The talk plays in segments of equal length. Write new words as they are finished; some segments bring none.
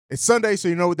It's Sunday, so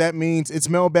you know what that means. It's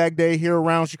Mailbag Day here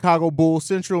around Chicago Bulls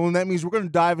Central, and that means we're going to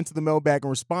dive into the mailbag and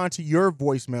respond to your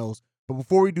voicemails. But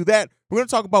before we do that, we're going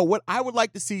to talk about what I would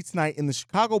like to see tonight in the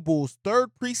Chicago Bulls' third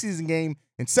preseason game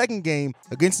and second game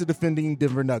against the defending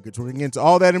Denver Nuggets. We're going to get into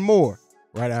all that and more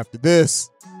right after this.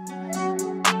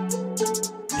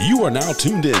 You are now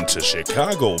tuned in to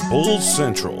Chicago Bulls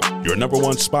Central, your number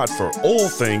one spot for all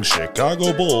things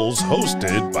Chicago Bulls,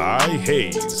 hosted by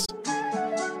Hayes.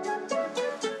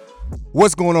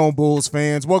 What's going on, Bulls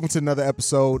fans? Welcome to another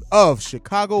episode of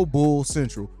Chicago Bulls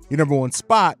Central, your number one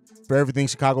spot for everything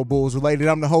Chicago Bulls related.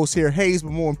 I'm the host here, Hayes,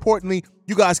 but more importantly,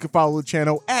 you guys can follow the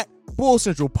channel at Bulls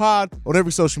Central Pod on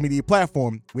every social media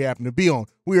platform we happen to be on.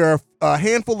 We are a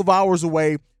handful of hours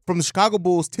away from the Chicago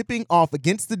Bulls tipping off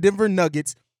against the Denver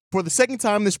Nuggets for the second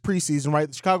time this preseason, right?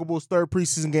 The Chicago Bulls' third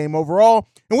preseason game overall.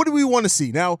 And what do we want to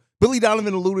see? Now, Billy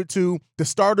Donovan alluded to the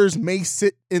starters may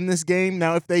sit in this game.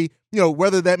 Now, if they,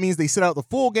 whether that means they sit out the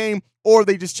full game or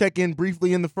they just check in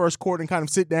briefly in the first quarter and kind of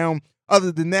sit down.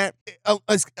 Other than that,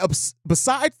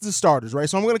 besides the starters, right?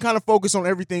 So I'm going to kind of focus on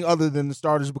everything other than the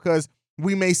starters because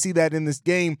we may see that in this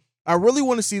game. I really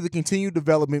want to see the continued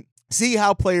development, see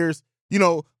how players,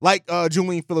 like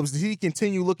Julian Phillips, did he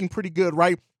continue looking pretty good,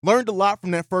 right? Learned a lot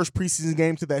from that first preseason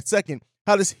game to that second.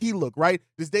 How does he look, right?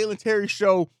 Does Dalen Terry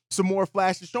show some more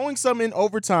flashes, showing some in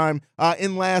overtime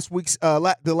in last week's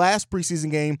the last preseason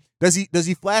game? Does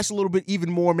he flash a little bit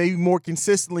even more, maybe more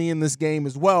consistently in this game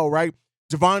as well, right?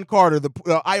 Javon Carter,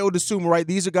 the Io DeSumo, right?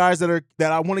 These are guys that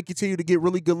I want to continue to get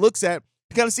really good looks at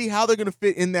to kind of see how they're going to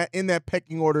fit in that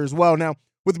pecking order as well. Now,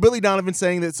 with Billy Donovan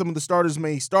saying that some of the starters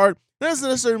may start, that doesn't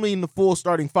necessarily mean the full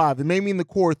starting five. It may mean the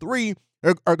core three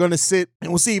are going to sit,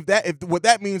 and we'll see if what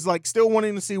that means. Like, still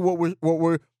wanting to see what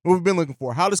we've been looking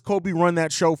for. How does Kobe run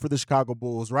that show for the Chicago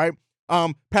Bulls, right?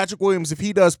 Patrick Williams, if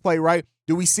he does play, right,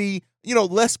 do we see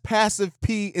less passive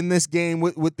P in this game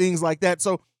with things like that?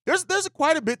 So there's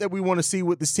quite a bit that we want to see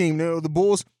with this team. The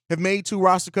Bulls have made 2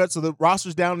 roster cuts, so the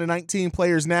roster's down to 19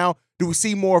 players now. Do we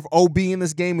see more of OB in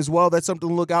this game as well? That's something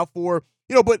to look out for.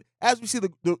 But as we see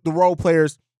the role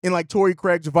players in like Torrey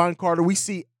Craig, Javon Carter, we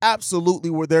see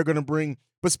absolutely what they're going to bring.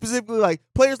 But specifically like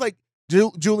players like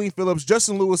Julian Phillips,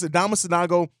 Justin Lewis, Adama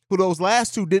Sanago, who those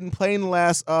last two didn't play in the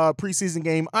last preseason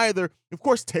game either. Of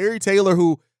course, Terry Taylor,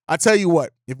 who I tell you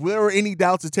what, if there were any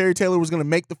doubts that Terry Taylor was going to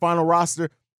make the final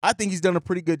roster, I think he's done a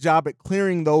pretty good job at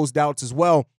clearing those doubts as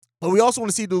well. But we also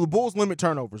want to see, do the Bulls limit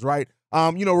turnovers, right?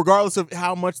 Regardless of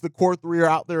how much the core three are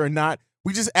out there or not,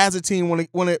 we just as a team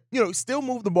want to still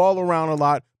move the ball around a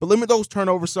lot, but limit those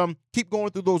turnovers some, keep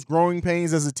going through those growing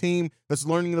pains as a team that's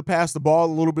learning to pass the ball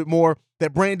a little bit more.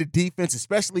 That branded defense,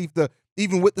 especially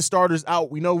even with the starters out,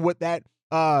 we know what that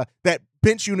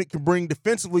bench unit can bring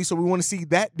defensively, so we want to see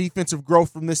that defensive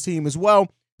growth from this team as well.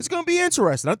 It's going to be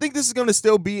interesting. I think this is going to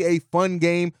still be a fun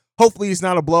game. Hopefully it's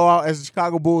not a blowout as the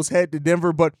Chicago Bulls head to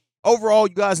Denver, but overall,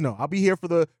 you guys know I'll be here for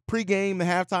the pregame, the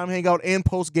halftime hangout, and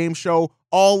post-game show,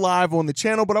 all live on the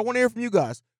channel. But I want to hear from you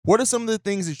guys. What are some of the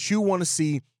things that you want to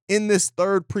see in this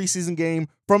third preseason game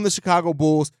from the Chicago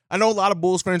Bulls? I know a lot of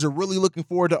Bulls fans are really looking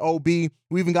forward to OB. We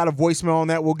even got a voicemail on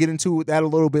that. We'll get into that a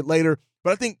little bit later.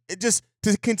 But I think just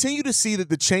to continue to see that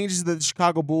the changes that the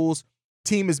Chicago Bulls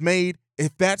team has made,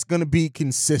 if that's going to be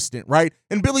consistent, right?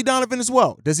 And Billy Donovan as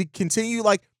well. Does he continue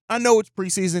I know it's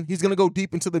preseason. He's going to go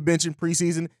deep into the bench in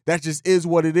preseason. That just is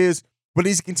what it is. But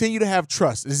he's continue to have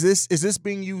trust. Is this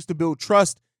being used to build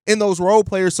trust in those role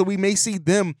players so we may see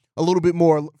them a little bit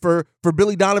more for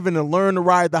Billy Donovan to learn to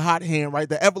ride the hot hand, right?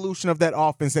 The evolution of that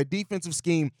offense, that defensive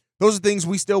scheme. Those are things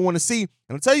we still want to see.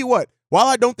 And I'll tell you what, while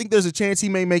I don't think there's a chance he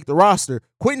may make the roster,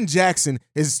 Quentin Jackson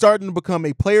is starting to become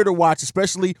a player to watch,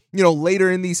 especially, later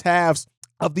in these halves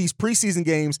of these preseason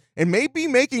games, and maybe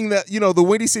making the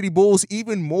Windy City Bulls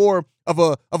even more of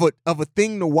a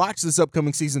thing to watch this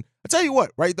upcoming season. I tell you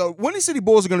what, right? The Windy City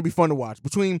Bulls are going to be fun to watch.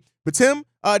 Between Batum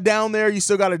down there, you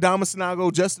still got Adama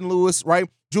Sanago, Justin Lewis, right?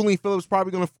 Julian Phillips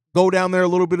probably going to go down there a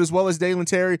little bit as well as Dalen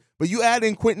Terry. But you add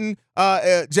in Quentin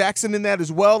Jackson in that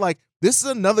as well. Like, this is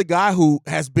another guy who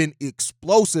has been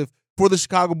explosive for the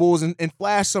Chicago Bulls and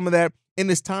flashed some of that in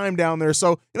his time down there.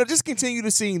 So, just continue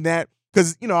to seeing that.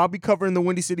 Because, I'll be covering the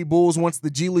Windy City Bulls once the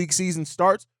G League season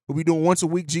starts. We'll be doing once a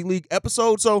week G League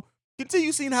episode. So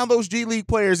continue seeing how those G League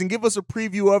players and give us a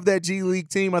preview of that G League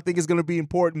team. I think is going to be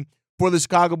important for the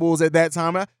Chicago Bulls at that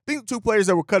time. I think the 2 players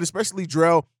that were cut, especially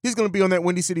Drell, he's going to be on that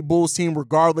Windy City Bulls team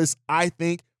regardless, I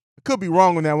think. I could be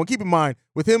wrong on that one. Keep in mind,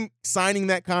 with him signing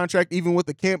that contract, even with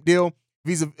the camp deal, if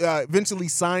he's eventually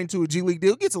signed to a G League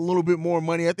deal, gets a little bit more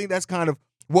money. I think that's kind of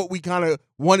what we kind of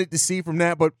wanted to see from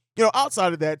that. But,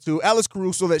 outside of that too, Alex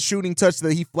Caruso, that shooting touch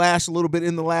that he flashed a little bit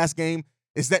in the last game,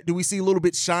 Do we see a little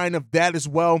bit shine of that as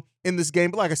well in this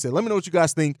game? But like I said, let me know what you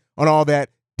guys think on all that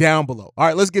down below. All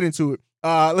right, let's get into it.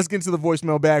 Let's get into the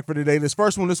voicemail bag for today. This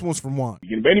one's from Juan.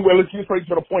 Anyway, let's get straight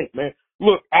to the point, man.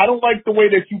 Look, I don't like the way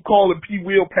that you call it P.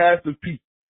 Will passive P.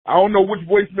 I don't know which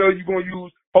voicemail you're going to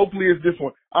use. Hopefully it's this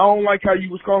one. I don't like how you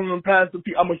was calling them passive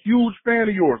P. I'm a huge fan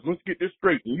of yours. Let's get this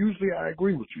straight. And usually I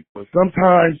agree with you. But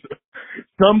sometimes,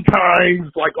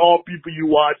 like all people you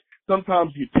watch,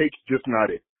 sometimes your take's just not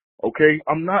it. Okay?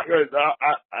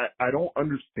 I don't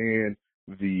understand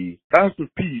the passive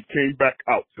P came back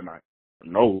out tonight.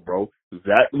 No, bro.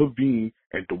 Zach LaVine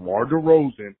and DeMar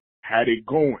DeRozan had it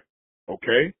going.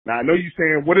 Okay? Now, I know you're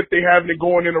saying, what if they having it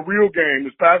going in a real game?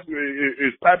 Is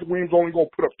Patrick Williams only going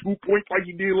to put up 2 points like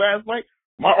he did last night?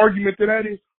 My argument to that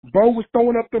is, bro was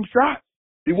throwing up them shots.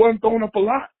 He wasn't throwing up a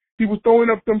lot. He was throwing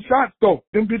up them shots, though.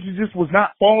 Them bitches just was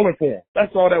not falling for him.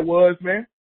 That's all that was, man.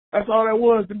 That's all that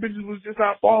was. Them bitches was just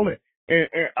not falling. And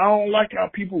I don't like how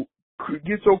people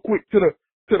get so quick to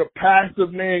the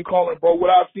passive name calling, bro. What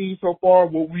I've seen so far,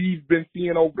 what we've been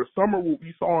seeing over the summer, what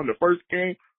we saw in the first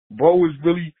game, bro is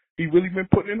really been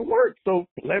putting in the work. So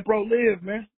let bro live,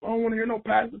 man. I don't want to hear no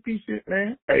passive piece shit,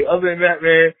 man. Hey, other than that,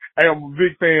 man, hey, I'm a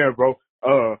big fan, bro.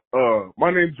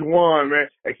 My name's Juwan, man.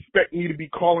 Expect me to be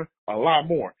calling a lot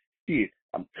more. Shit,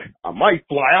 I might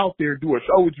fly out there and do a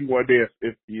show with you one day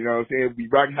if you know what I'm saying, we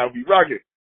rock how we rock it.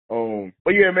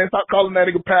 But yeah, man, stop calling that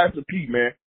nigga Pastor P,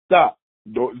 man. Stop.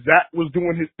 Zach was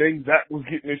doing his thing. Zach was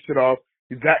getting his shit off.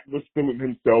 Zach was feeling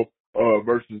himself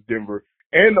versus Denver.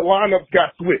 And the lineups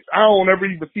got switched. I don't ever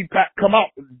even see Pat come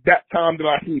out that time that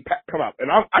I see Pat come out. And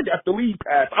I got the lead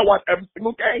pass. I watch every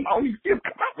single game. I don't even see him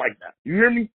come out like that. You hear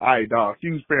me? All right, dog.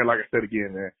 Huge fan, like I said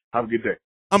again, man. Have a good day.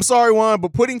 I'm sorry, Juan,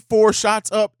 but putting 4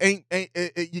 shots up ain't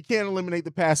you can't eliminate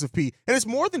the passive P. And it's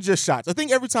more than just shots. I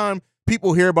think every time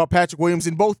people hear about Patrick Williams,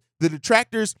 and both the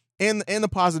detractors and the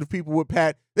positive people with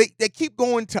Pat, they keep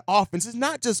going to offense. It's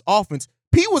not just offense.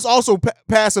 P was also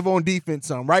passive on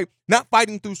defense, right? Not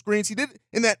fighting through screens. He did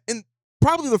in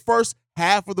probably the first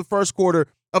half of the first quarter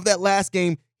of that last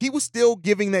game. He was still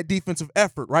giving that defensive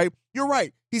effort, right? You're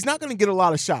right. He's not going to get a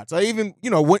lot of shots. I even,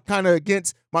 went kind of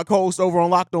against my co-host over on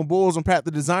Locked on Bulls on Pat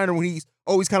the Designer when he's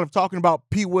always kind of talking about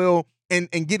P. Will and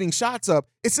getting shots up.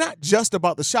 It's not just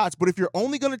about the shots, but if you're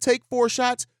only going to take 4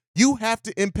 shots, you have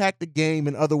to impact the game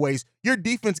in other ways. Your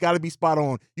defense got to be spot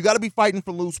on. You got to be fighting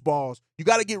for loose balls. You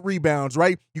got to get rebounds,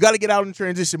 right? You got to get out in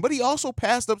transition. But he also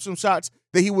passed up some shots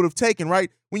that he would have taken, right?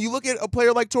 When you look at a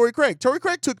player like Torrey Craig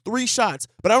took 3 shots,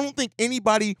 but I don't think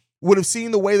anybody would have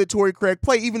seen the way that Torrey Craig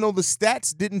played, even though the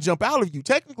stats didn't jump out of you.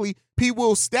 Technically, P.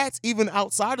 Will's stats, even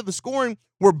outside of the scoring,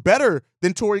 were better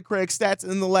than Torrey Craig's stats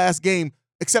in the last game,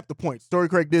 except the points. Torrey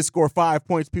Craig did score 5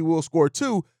 points. P. Will scored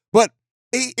 2. But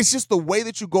it's just the way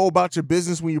that you go about your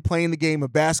business when you're playing the game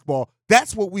of basketball.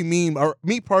 That's what we mean, or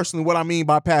me personally, what I mean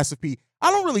by passive P.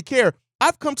 I don't really care.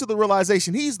 I've come to the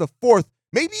realization he's the 4th,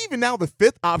 maybe even now the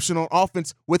 5th option on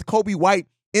offense with Kobe White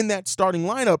in that starting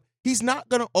lineup. He's not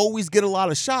going to always get a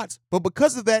lot of shots, but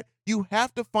because of that, you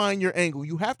have to find your angle.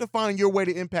 You have to find your way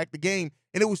to impact the game.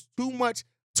 And it was too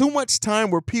much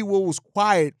time where P. Will was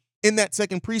quiet in that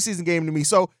second preseason game to me.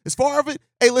 So as far as it,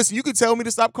 hey, listen, you can tell me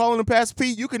to stop calling him Pass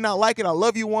P. You can not like it. I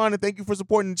love you, Juan, and thank you for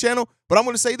supporting the channel. But I'm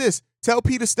going to say this. Tell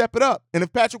P to step it up. And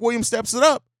if Patrick Williams steps it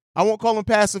up, I won't call him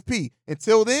passive P.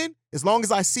 Until then, as long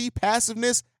as I see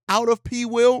passiveness out of P.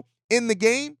 Will in the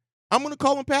game, I'm going to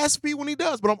call him passive P when he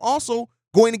does. But I'm also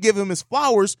going to give him his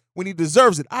flowers when he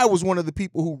deserves it. I was one of the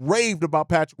people who raved about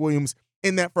Patrick Williams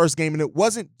in that first game, and it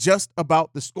wasn't just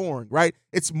about the scoring, right?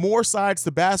 It's more sides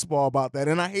to basketball about that,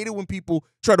 and I hate it when people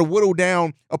try to whittle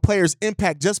down a player's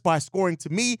impact just by scoring.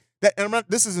 To me,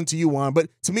 this isn't to you, Juan, but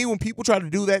to me, when people try to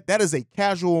do that, that is a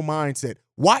casual mindset.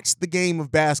 Watch the game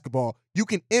of basketball. You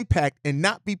can impact and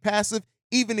not be passive,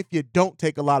 even if you don't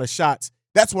take a lot of shots.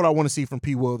 That's what I want to see from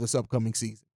P. Will this upcoming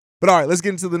season. But all right, let's get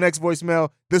into the next voicemail.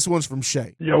 This one's from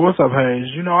Shay. Yo, what's up, Hayes?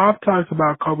 I've talked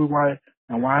about Kobe White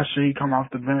and why should he come off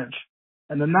the bench.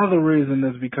 And another reason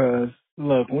is because,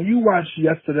 look, when you watch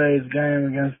yesterday's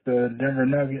game against the Denver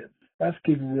Nuggets, let's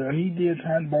keep it real. He did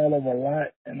turn the ball over a lot,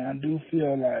 and I do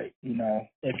feel like,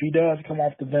 if he does come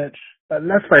off the bench,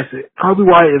 let's face it, Kobe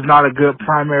White is not a good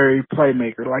primary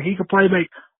playmaker. Like, he can play make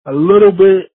a little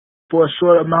bit for a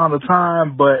short amount of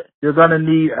time, but you're going to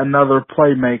need another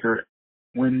playmaker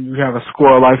when you have a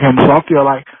scorer like him. So I feel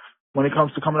like when it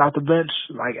comes to coming out the bench,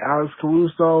 like Alex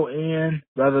Caruso and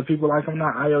whether people like him or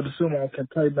not, Ayo Dosunmu can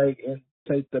play make and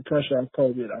take the pressure off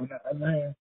Kobe. On the other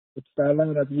hand, with the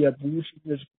lineup, yeah, Bushi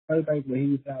is play make, but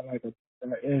he's not like a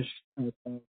ish type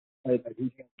of play make.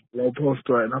 He's a low post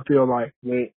threat. And I feel like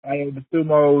with Ayo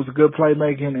Dosunmu is good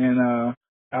playmaking and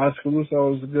Alex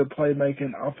Caruso is a good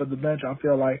playmaking off of the bench. I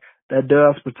feel like that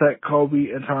does protect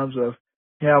Kobe in terms of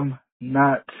him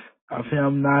not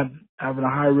having a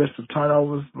high risk of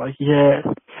turnovers like he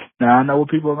had. Now I know what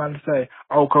people are going to say.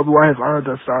 Oh, Kobe White has earned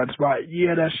a starting spot.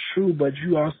 Yeah, that's true, but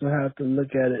you also have to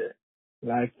look at it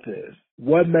like this.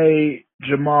 What made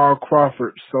Jamal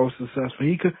Crawford so successful?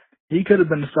 He could have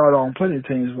been the starter on plenty of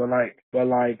teams, but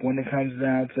when it comes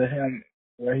down to him,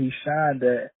 where he shined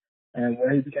at and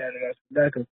where he became the most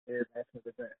productive is off of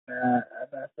the bench. Now,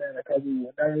 I'm not saying that Kobe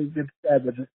will never get that,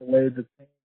 but just the way the team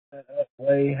set up,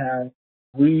 way how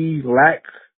we lack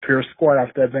pure scoring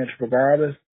off that bench,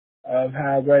 regardless of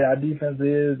how great our defense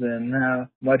is and how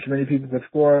much many people can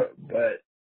score. But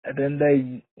at the end of the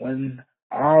day, when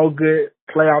all good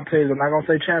playoff teams, I'm not going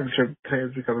to say championship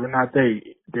teams because we're not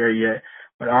there yet,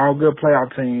 but all good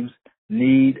playoff teams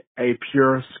need a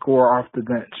pure score off the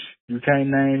bench. You can't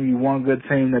name you one good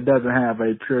team that doesn't have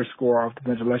a pure score off the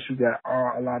bench unless you got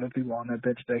a lot of people on that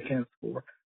bench that can score,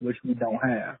 which we don't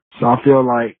have. So I feel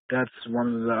like that's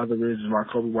one of the other reasons why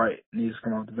Kobe White needs to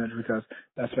come off the bench because,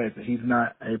 let's face it, he's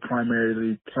not a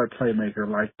primarily playmaker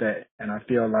like that. And I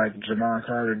feel like Javon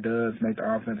Carter does make the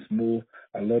offense move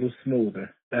a little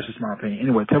smoother. That's just my opinion.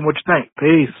 Anyway, Tim, what you think?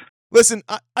 Peace. Listen,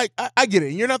 I get it.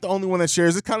 And you're not the only one that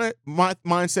shares. It's kind of my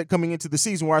mindset coming into the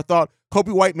season where I thought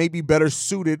Kobe White may be better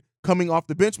suited coming off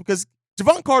the bench because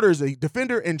Javon Carter is a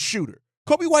defender and shooter.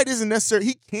 Kobe White isn't necessarily,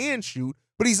 he can shoot,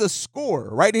 but he's a scorer,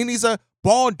 right? And he's a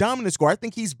ball-dominant scorer. I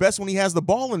think he's best when he has the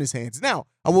ball in his hands. Now,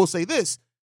 I will say this.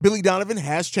 Billy Donovan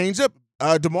has changed up.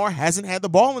 DeMar hasn't had the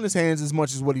ball in his hands as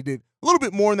much as what he did. A little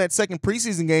bit more in that second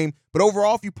preseason game, but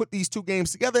overall, if you put these two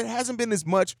games together, it hasn't been as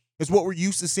much as what we're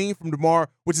used to seeing from DeMar,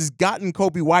 which has gotten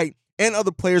Kobe White and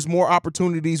other players more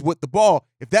opportunities with the ball.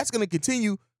 If that's going to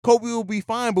continue, Kobe will be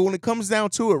fine, but when it comes down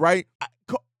to it, right,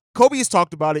 Kobe has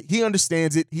talked about it. He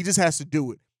understands it. He just has to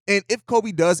do it. And if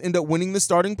Kobe does end up winning the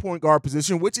starting point guard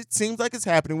position, which it seems like it's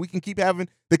happening, we can keep having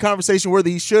the conversation whether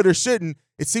he should or shouldn't.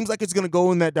 It seems like it's going to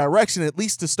go in that direction, at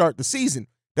least to start the season.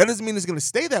 That doesn't mean it's going to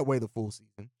stay that way the full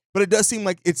season, but it does seem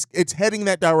like it's heading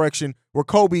that direction where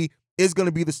Kobe is going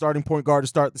to be the starting point guard to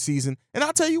start the season. And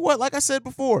I'll tell you what, like I said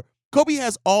before, Kobe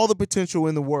has all the potential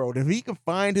in the world. If he can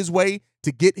find his way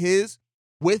to get his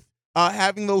with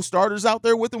having those starters out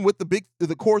there with him, with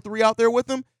the core three out there with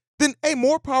him, then, hey,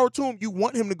 more power to him. You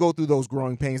want him to go through those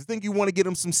growing pains. I think you want to get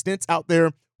him some stints out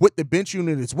there with the bench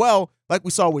unit as well, like we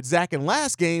saw with Zach in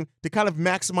last game, to kind of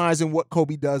maximize in what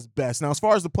Kobe does best. Now, as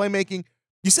far as the playmaking,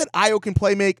 you said Ayo can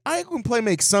play make. Ayo can play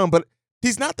make some, but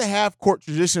he's not the half-court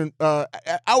tradition. I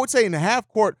would say in the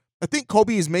half-court, I think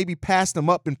Kobe has maybe passed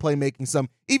him up in playmaking some,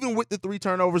 even with the 3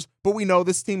 turnovers, but we know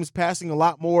this team is passing a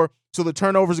lot more, so the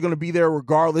turnovers are going to be there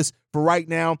regardless for right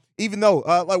now. Even though,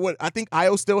 I think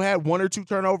Ayo still had 1 or 2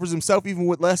 turnovers himself, even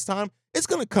with less time. It's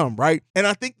going to come, right? And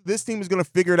I think this team is going to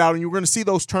figure it out, and you're going to see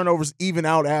those turnovers even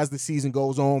out as the season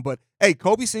goes on. But, hey,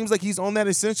 Kobe seems like he's on that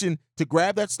ascension to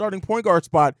grab that starting point guard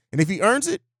spot, and if he earns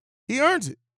it, he earns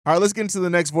it. All right, let's get into the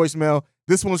next voicemail.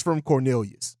 This one's from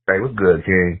Cornelius. Hey, what's good,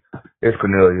 King? It's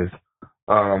Cornelius.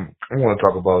 I want to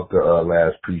talk about the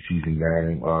last preseason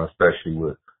game, especially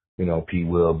with, P.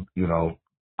 Will,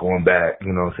 going back,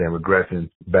 regressing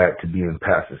back to being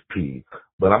passive P.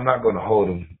 But I'm not going to hold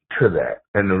him to that.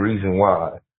 And the reason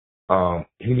why,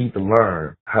 he needs to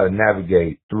learn how to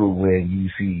navigate through when you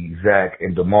see Zach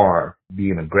and DeMar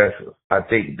being aggressive. I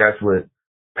think that's what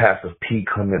passive P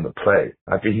come into play.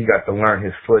 I think he got to learn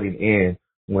his footing in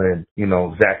when,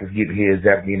 Zach is getting his,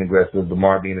 Zach being aggressive,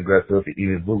 DeMar being aggressive, and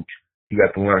even Vooch. He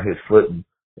got to learn his footing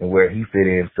and where he fit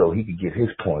in so he could get his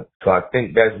point. So I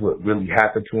think that's what really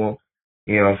happened to him.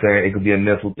 You know what I'm saying? It could be a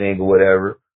mental thing or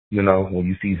whatever. When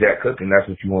you see Zach cooking, that's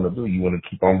what you want to do. You want to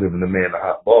keep on giving the man the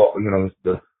hot ball, keep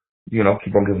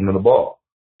on giving him the ball.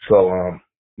 So,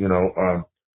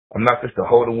 I'm not just to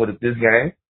hold him with it this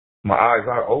game. My eyes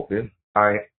are open.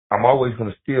 I'm always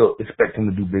going to still expect him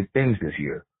to do big things this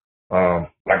year.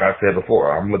 Like I said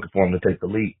before, I'm looking for him to take the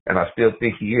lead, and I still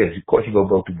think he is. Of course, he's going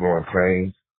to go through growing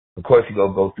pains. Of course, he's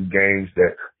going to go through games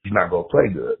that he's not going to play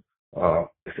good.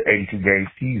 It's an 82-game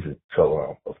season,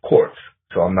 so of course.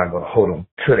 So I'm not going to hold him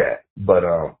to that. But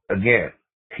again,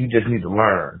 he just needs to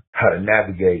learn how to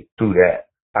navigate through that.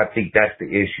 I think that's the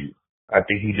issue. I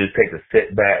think he just take a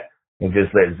step back and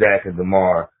just let Zach and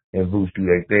DeMar and Vooch do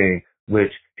their thing,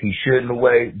 which he should in a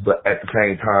way, but at the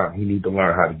same time, he needs to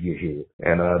learn how to get hit.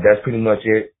 And that's pretty much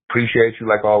it. Appreciate you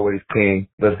like always, King.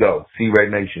 Let's go. C-Red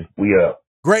Nation. We up.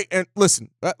 Great. And listen,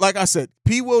 like I said,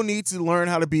 P. Will needs to learn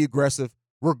how to be aggressive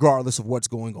regardless of what's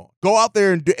going on. Go out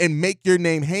there and make your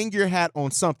name, hang your hat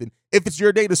on something. If it's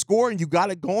your day to score and you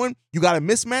got it going, you got a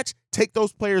mismatch, take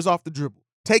those players off the dribble.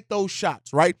 Take those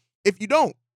shots, right? If you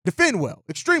don't, defend well,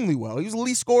 extremely well. He was the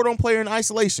least scored on player in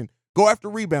isolation. Go after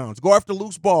rebounds, go after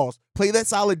loose balls, play that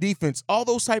solid defense, all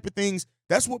those type of things.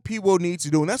 That's what P. Will needs to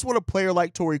do, and that's what a player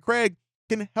like Torrey Craig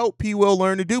can help P. Will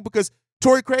learn to do, because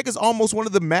Torrey Craig is almost one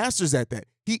of the masters at that.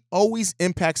 He always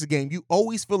impacts the game. You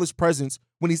always feel his presence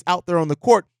when he's out there on the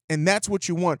court, and that's what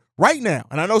you want right now.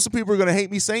 And I know some people are going to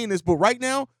hate me saying this, but right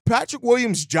now, Patrick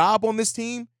Williams' job on this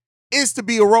team is to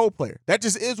be a role player. That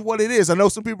just is what it is. I know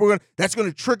some people are that's going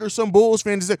to trigger some Bulls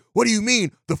fans to say, what do you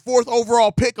mean? The 4th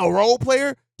overall pick, a role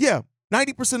player? Yeah,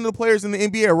 90% of the players in the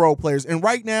NBA are role players. And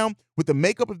right now, with the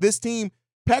makeup of this team,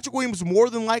 Patrick Williams more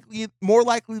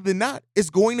likely than not is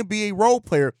going to be a role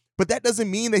player. But that doesn't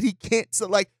mean that he can't. So,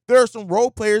 like, there are some role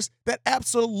players that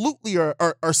absolutely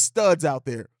are studs out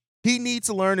there. He needs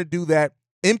to learn to do that,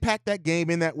 impact that game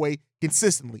in that way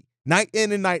consistently, night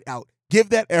in and night out. Give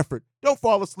that effort. Don't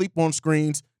fall asleep on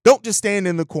screens. Don't just stand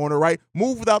in the corner, right?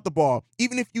 Move without the ball.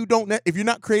 Even if you're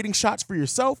not creating shots for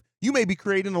yourself, you may be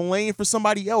creating a lane for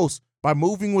somebody else by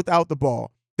moving without the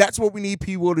ball. That's what we need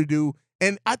P. Will to do.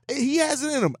 And he has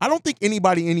it in him. I don't think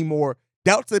anybody anymore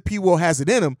doubts that P. Will has it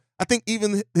in him. I think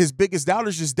even his biggest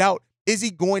doubters just doubt, is he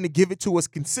going to give it to us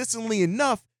consistently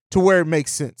enough to where it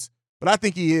makes sense? But I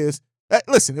think he is.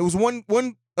 Listen, it was one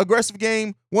aggressive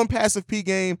game, one passive P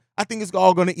game. I think it's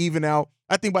all going to even out.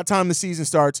 I think by the time the season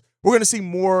starts, we're going to see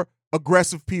more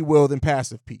aggressive P. Will than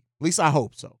passive P. At least I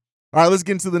hope so. All right, let's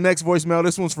get into the next voicemail.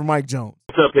 This one's from Mike Jones.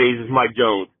 What's up, Hayes? It's Mike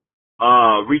Jones.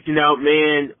 Reaching out,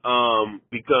 man,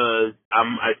 because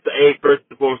first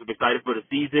and foremost, I'm excited for the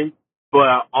season.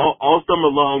 But all summer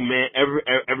long, man,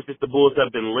 ever since the Bulls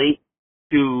have been linked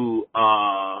to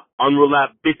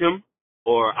Unrelap Bitham,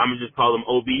 or I'm gonna just call him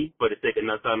OB for the sake of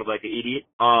not sounding like an idiot.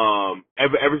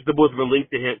 Ever since the Bulls have been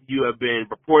linked to him, you have been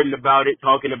reporting about it,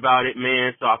 talking about it,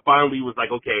 man. So I finally was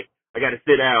like, okay, I got to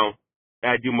sit down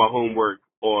and do my homework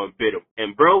on Bitham.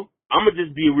 And bro, I'm gonna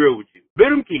just be real with you.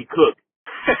 Bitham can cook.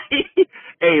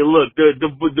 Hey, look,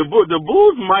 the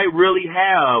Bulls might really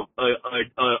have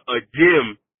a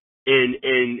gym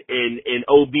in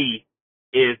OB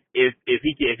if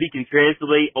he can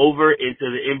translate over into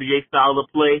the NBA style of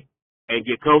play and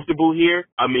get comfortable here.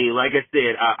 I mean, like I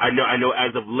said, I know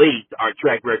as of late our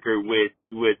track record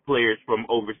with players from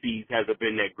overseas hasn't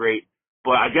been that great.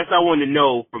 But I guess I want to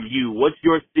know from you, what's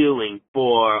your ceiling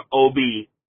for OB?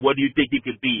 What do you think he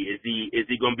could be? Is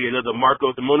he going to be another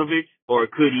Marko Simonovic, or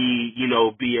could he,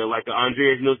 be like an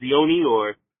Andreas Nocioni,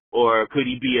 or could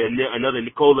he be another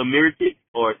Nikola Mirotic,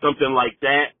 or something like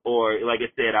that? Or like I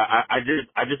said, I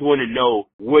just want to know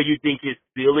where you think his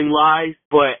ceiling lies.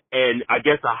 And I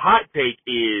guess a hot take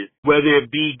is whether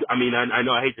it be, I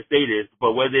know I hate to say this,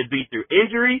 but whether it be through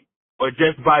injury or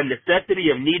just by necessity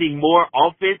of needing more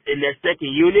offense in that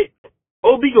second unit,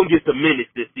 OB gonna get some minutes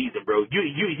this season, bro.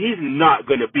 He's not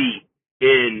gonna be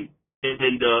in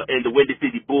the Windy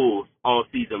City Bulls all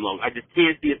season long. I just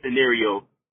can't see a scenario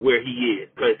where he is,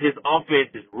 because his offense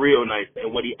is real nice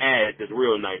and what he adds is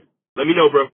real nice. Let me know,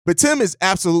 bro. But Tim is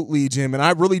absolutely a gym, and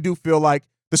I really do feel like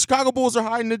the Chicago Bulls are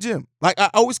hiding the gym. Like, I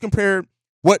always compare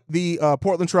what the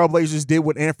Portland Trail Blazers did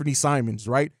with Anthony Simons,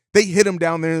 right? They hit him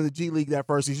down there in the G League that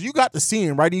first season. You got to see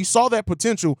him, right? And you saw that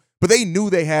potential, but they knew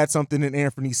they had something in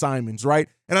Anthony Simons, right?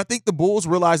 And I think the Bulls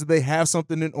realized that they have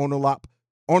something in Onuralp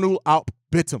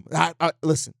Bitum.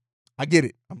 Listen, I get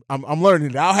it. I'm learning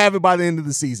it. I'll have it by the end of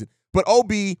the season. But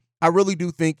OB, I really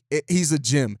do think he's a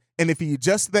gem. And if he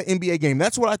adjusts to that NBA game,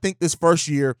 that's what I think this first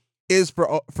year is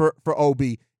for OB.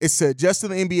 It's to adjust to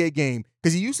the NBA game,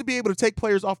 because he used to be able to take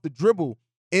players off the dribble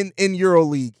in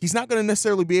EuroLeague. He's not going to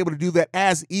necessarily be able to do that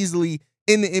as easily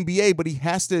in the NBA, but he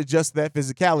has to adjust to that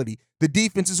physicality. The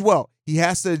defense as well, he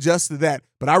has to adjust to that.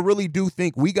 But I really do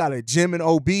think we got a gem in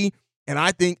OB. And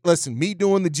I think, listen, me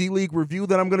doing the G League review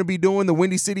that I'm going to be doing, the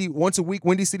Windy City, once a week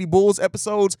Windy City Bulls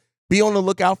episodes, be on the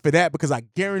lookout for that, because I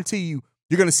guarantee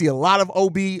you're going to see a lot of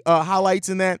OB highlights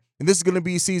in that. And this is going to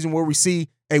be a season where we see,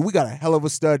 hey, we got a hell of a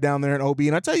stud down there in OB.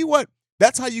 And I tell you what,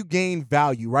 that's how you gain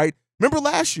value, right? Remember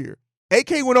last year,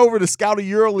 AK went over to scout a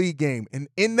EuroLeague game, and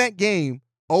in that game,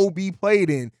 OB played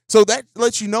in. So that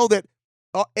lets you know that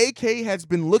AK has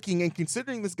been looking and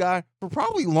considering this guy for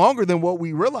probably longer than what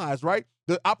we realized, right?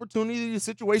 The opportunity, the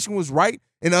situation was right,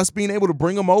 and us being able to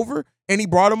bring him over, and he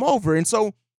brought him over. And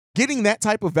so getting that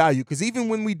type of value, because even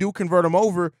when we do convert him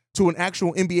over to an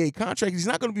actual NBA contract, he's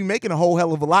not going to be making a whole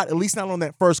hell of a lot, at least not on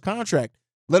that first contract.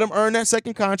 Let him earn that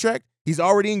second contract. He's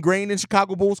already ingrained in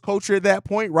Chicago Bulls culture at that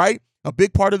point, right? A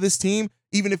big part of this team,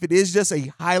 even if it is just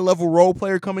a high-level role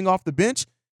player coming off the bench.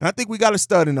 And I think we got a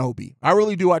stud in OB. I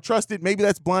really do. I trust it. Maybe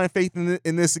that's blind faith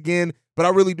in this again, but I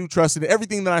really do trust it.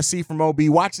 Everything that I see from OB,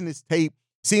 watching this tape,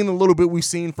 seeing a little bit we've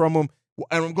seen from him,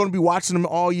 and I'm going to be watching him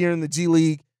all year in the G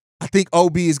League. I think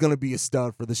OB is going to be a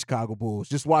stud for the Chicago Bulls.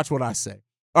 Just watch what I say.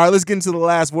 All right, let's get into the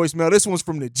last voicemail. This one's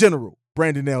from the General,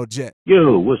 Brandon L. Jet.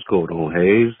 Yo, what's going on,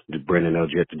 Hayes? This Brandon L.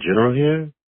 Jet, the General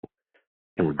here.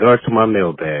 In regards to my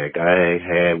mailbag, I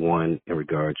had one in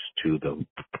regards to the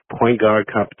point guard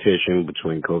competition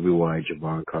between Kobe White,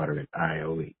 Javon Carter, and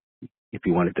IOE, if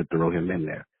you wanted to throw him in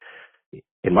there.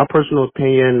 In my personal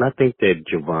opinion, I think that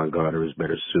Javon Carter is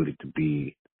better suited to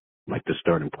be like the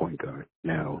starting point guard.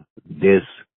 Now, this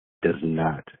does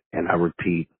not, and I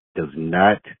repeat, does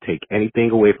not take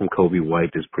anything away from Kobe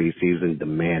White this preseason. The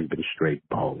man been straight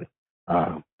balling.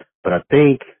 But I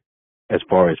think as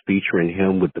far as featuring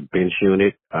him with the bench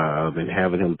unit and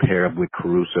having him pair up with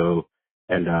Caruso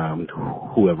and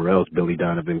whoever else Billy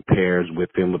Donovan pairs with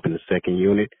him up in the second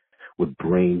unit would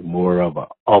bring more of an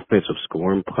offensive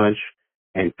scoring punch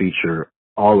and feature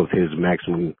all of his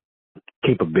maximum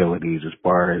capabilities as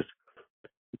far as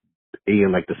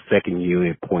being like the second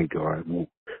unit point guard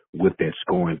with that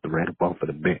scoring threat up off of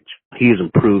the bench. He has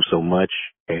improved so much,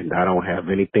 and I don't have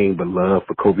anything but love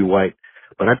for Kobe White.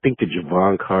 But I think that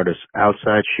Javon Carter's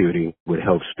outside shooting would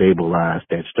help stabilize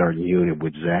that starting unit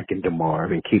with Zach and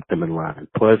DeMar and keep them in line.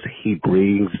 Plus, he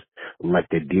brings like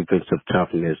the defensive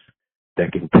toughness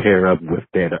that can pair up with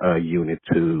that unit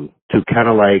to kind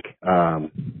of like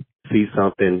see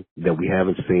something that we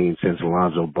haven't seen since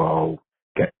Alonzo Ball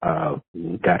got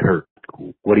hurt.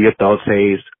 What are your thoughts,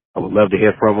 Hayes? I would love to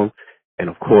hear from him. And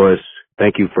of course,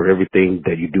 thank you for everything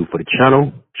that you do for the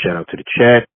channel. Shout out to the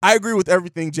chat. I agree with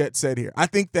everything Jet said here. I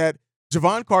think that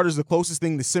Javon Carter is the closest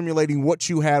thing to simulating what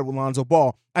you had with Lonzo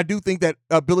Ball. I do think that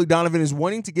Billy Donovan is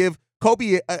wanting to give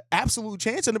Kobe an absolute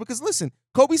chance in it because, listen,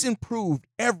 Kobe's improved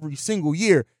every single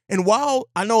year. And while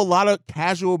I know a lot of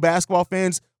casual basketball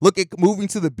fans look at moving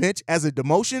to the bench as a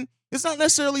demotion, it's not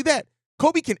necessarily that.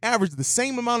 Kobe can average the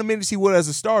same amount of minutes he would as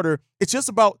a starter. It's just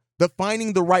about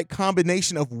finding the right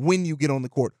combination of when you get on the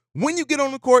court. When you get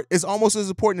on the court is almost as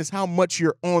important as how much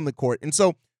you're on the court. And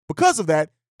so because of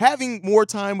that, having more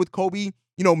time with Kobe,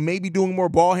 maybe doing more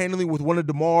ball handling with one of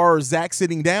DeMar or Zach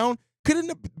sitting down could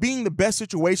end up being the best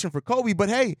situation for Kobe. But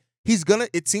hey,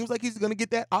 it seems like he's going to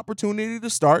get that opportunity to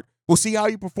start. We'll see how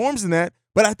he performs in that.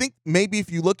 But I think maybe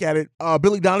if you look at it,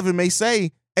 Billy Donovan may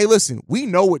say, hey, listen, we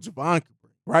know what Javon can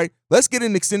bring, right? Let's get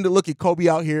an extended look at Kobe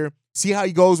out here, see how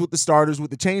he goes with the starters,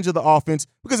 with the change of the offense.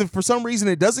 Because if for some reason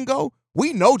it doesn't go,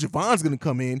 we know Javon's going to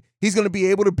come in. He's going to be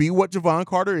able to be what Javon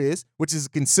Carter is, which is a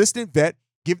consistent vet,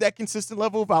 give that consistent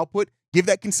level of output, give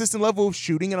that consistent level of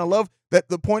shooting. And I love that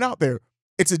the point out there.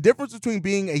 It's a difference between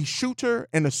being a shooter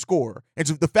and a scorer. And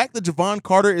so the fact that Javon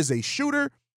Carter is a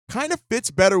shooter kind of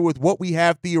fits better with what we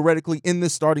have theoretically in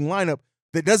this starting lineup.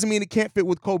 That doesn't mean it can't fit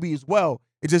with Kobe as well.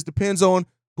 It just depends on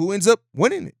who ends up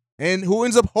winning it. And who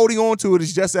ends up holding on to it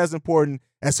is just as important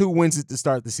as who wins it to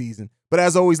start the season. But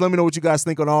as always, let me know what you guys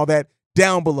think on all that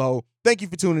down below. Thank you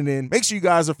for tuning in. Make sure you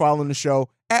guys are following the show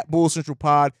at Bull Central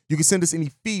Pod. You can send us any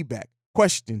feedback,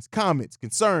 questions, comments,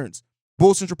 concerns,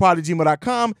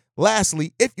 bullcentralpod@gmail.com.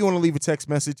 Lastly, if you want to leave a text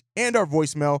message and our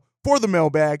voicemail for the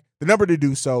mailbag, the number to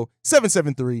do so,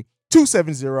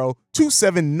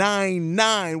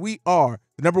 773-270-2799. We are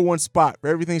the #1 spot for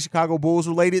everything Chicago Bulls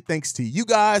related, thanks to you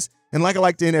guys. And like I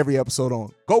like to end every episode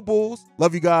on, go Bulls.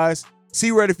 Love you guys. See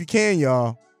you right if you can,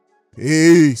 y'all.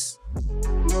 Peace.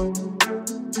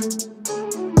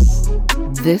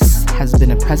 This has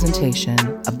been a presentation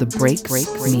of the Break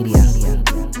Media.